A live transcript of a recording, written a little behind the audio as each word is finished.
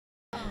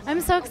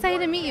I'm so excited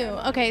to meet you.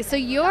 Okay, so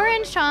your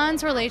and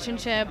Shawn's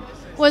relationship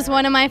was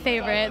one of my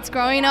favorites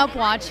growing up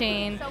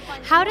watching.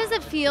 How does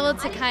it feel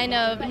to kind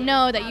of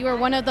know that you were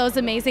one of those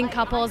amazing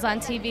couples on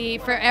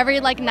TV for every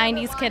like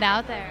 90s kid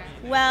out there?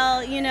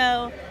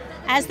 Well,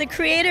 as the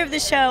creator of the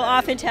show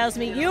often tells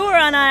me, you were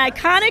on an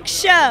iconic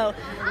show,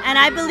 and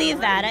I believe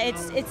that.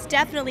 It's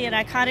definitely an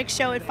iconic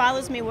show. It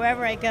follows me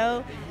wherever I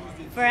go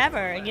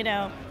forever,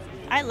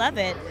 I love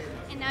it.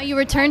 And now you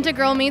returned to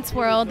Girl Meets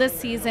World this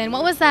season.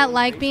 What was that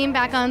like being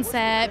back on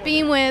set,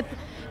 being with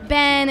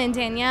Ben and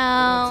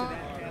Danielle?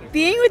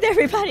 Being with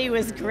everybody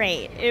was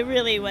great. It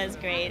really was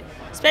great,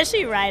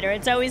 especially Ryder.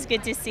 It's always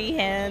good to see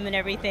him and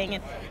everything.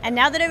 And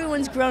now that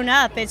everyone's grown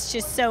up, it's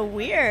just so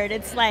weird.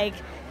 It's like,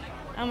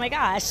 oh my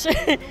gosh,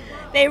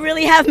 they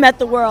really have met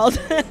the world.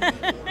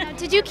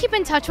 Did you keep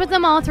in touch with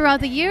them all throughout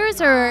the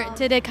years, or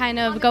did it kind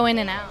of go in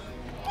and out?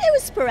 It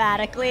was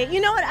sporadically.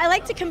 You know what? I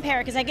like to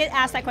compare because I get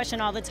asked that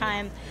question all the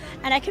time,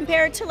 and I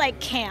compare it to like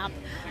camp.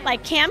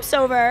 Like camp's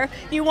over,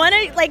 you want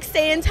to like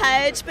stay in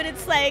touch, but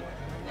it's like,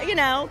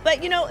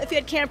 but if you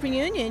had camp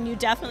reunion, you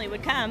definitely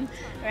would come,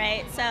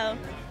 right? So,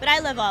 but I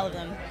love all of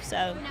them. So.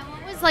 Now,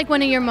 what was like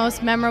one of your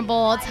most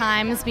memorable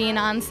times being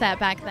on set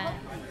back then?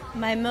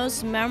 My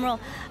most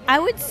memorable, I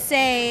would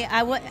say,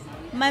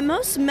 my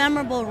most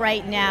memorable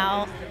right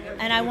now,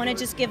 and I want to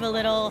just give a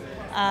little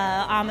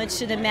homage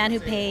to the man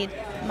who played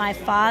my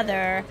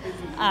father.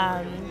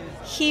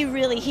 He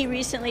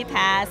recently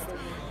passed,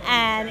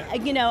 and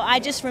I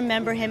just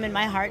remember him in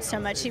my heart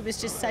so much. He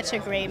was just such a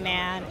great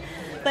man.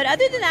 But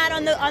other than that,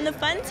 on the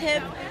fun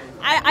tip,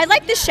 I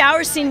like the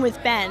shower scene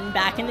with Ben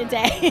back in the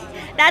day.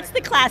 That's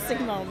the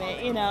classic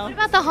moment, What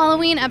about the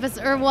Halloween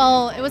episode? Or,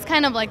 well, it was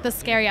kind of like the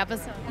scary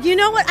episode. You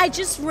know what? I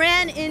just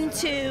ran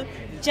into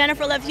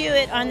Jennifer Love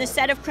Hewitt on the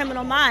set of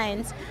Criminal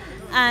Minds,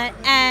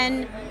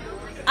 and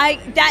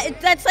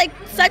that's like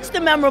such the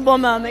memorable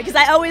moment because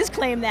I always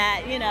claim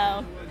that,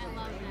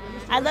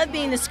 I love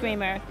being the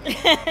screamer.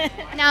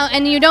 Now,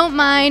 and you don't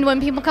mind when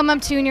people come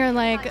up to you and you're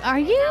like, "Are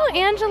you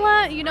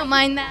Angela?" You don't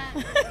mind that?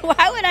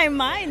 Why would I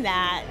mind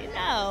that?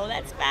 No,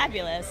 that's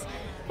fabulous.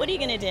 What are you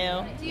gonna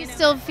do? Do you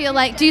still feel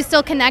like? Do you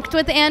still connect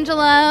with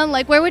Angela?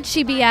 Like, where would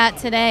she be at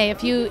today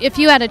if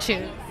you had to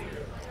choose?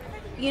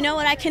 You know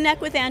what? I connect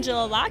with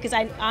Angela a lot because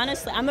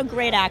I'm a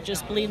great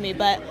actress, believe me,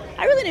 but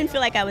I really didn't feel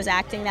like I was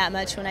acting that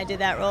much when I did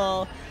that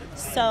role.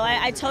 So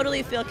I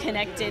totally feel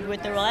connected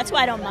with the role. That's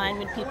why I don't mind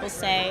when people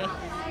say,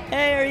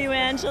 "Hey, are you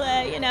Angela?"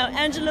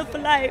 Angela for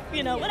life,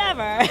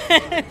 whatever.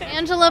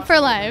 Angela for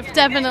life,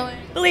 definitely.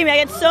 Believe me, I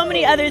get so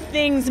many other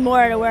things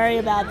more to worry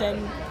about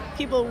than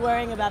people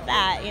worrying about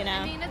that,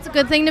 I mean, it's a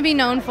good thing to be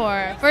known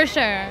for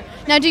sure.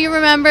 Now, do you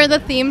remember the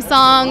theme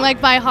song,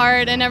 like, by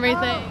heart and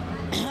everything?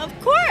 Of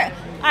course.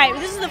 All right,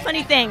 this is the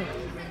funny thing.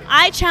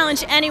 I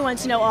challenge anyone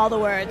to know all the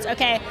words,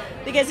 okay?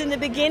 Because in the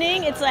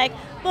beginning, it's like,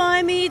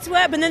 boy meets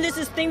world, but then there's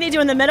this thing they do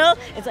in the middle.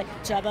 It's like,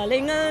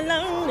 traveling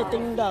along, the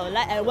thing go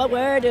like what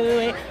we're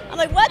doing. I'm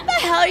like, what the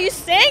hell are you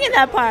saying in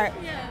that part?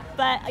 Yeah.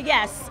 But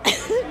yes.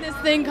 This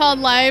thing called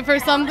life or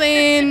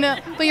something.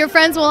 But your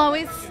friends will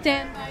always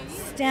stand by you.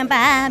 Stand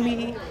by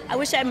me. I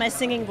wish I had my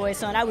singing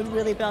voice on. I would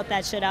really belt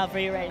that shit out for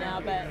you right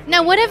now. But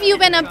now, what have you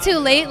been up to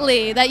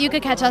lately that you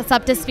could catch us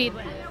up to speed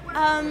with?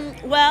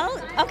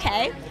 Well,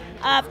 okay.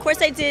 Of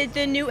course, I did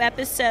the new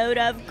episode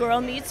of Girl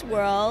Meets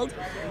World,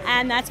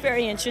 and that's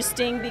very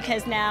interesting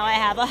because now I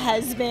have a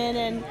husband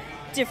and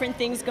different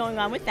things going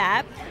on with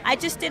that. I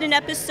just did an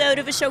episode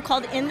of a show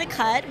called In the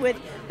Cut with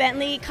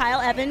Bentley Kyle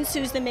Evans,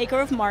 who's the maker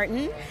of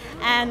Martin,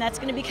 and that's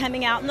going to be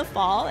coming out in the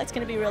fall. That's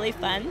going to be really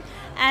fun.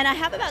 And I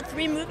have about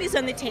 3 movies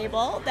on the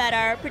table that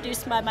are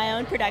produced by my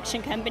own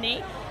production company,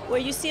 where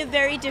you see a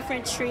very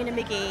different Trina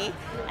McGee,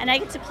 and I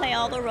get to play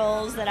all the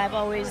roles that I've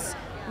always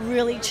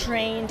really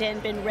trained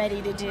and been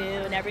ready to do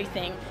and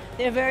everything.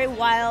 They're very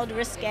wild,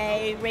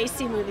 risque,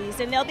 racy movies,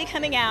 and they'll be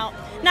coming out,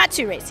 not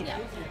too racy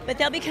though, but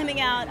they'll be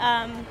coming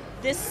out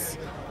this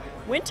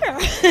winter.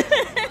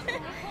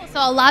 So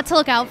a lot to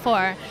look out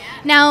for.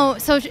 Now,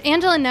 so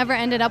Angela never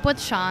ended up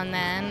with Shawn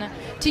then.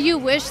 Do you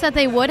wish that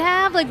they would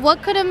have? Like,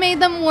 what could have made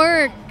them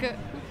work?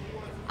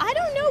 I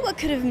don't know what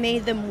could have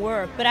made them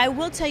work, but I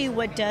will tell you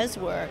what does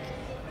work.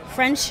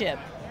 Friendship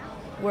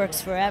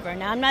works forever.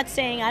 Now, I'm not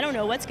saying I don't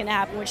know what's going to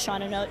happen with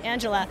Shawn and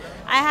Angela.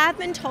 I have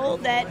been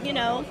told that,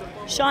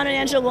 Shawn and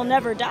Angela will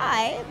never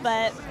die,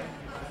 but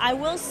I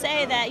will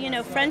say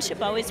that,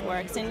 friendship always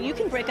works. And you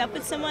can break up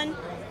with someone,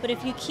 but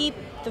if you keep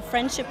the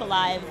friendship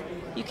alive,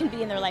 you can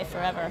be in their life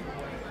forever.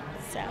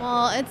 So.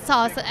 Well, it's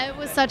awesome. It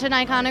was such an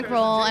iconic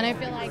role, and I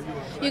feel like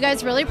you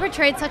guys really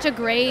portrayed such a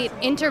great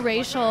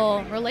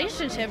interracial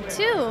relationship,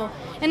 too.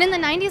 And in the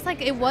 90s,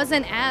 like, it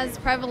wasn't as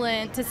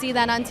prevalent to see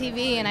that on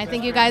TV, and I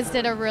think you guys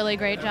did a really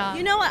great job.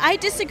 You know what? I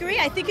disagree.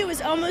 I think it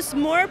was almost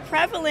more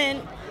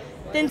prevalent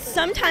than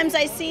sometimes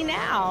I see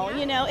now.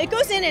 It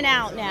goes in and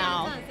out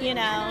now,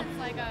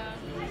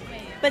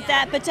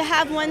 But to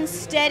have one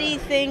steady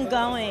thing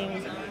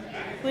going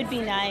would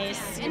be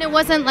nice. And it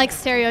wasn't like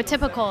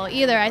stereotypical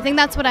either. I think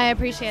that's what I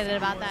appreciated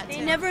about that too.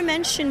 They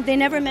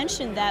never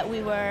mentioned that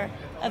we were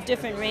of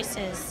different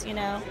races,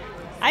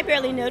 I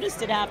barely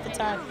noticed it half the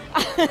time.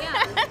 Yeah,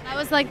 that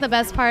was like the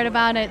best part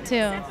about it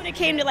too. When it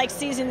came to like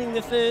seasoning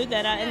the food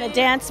and the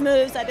dance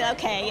moves, I'd be like,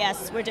 okay,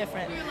 yes, we're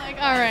different. You're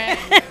like, all right.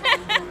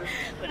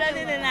 But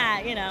other than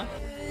that, you know.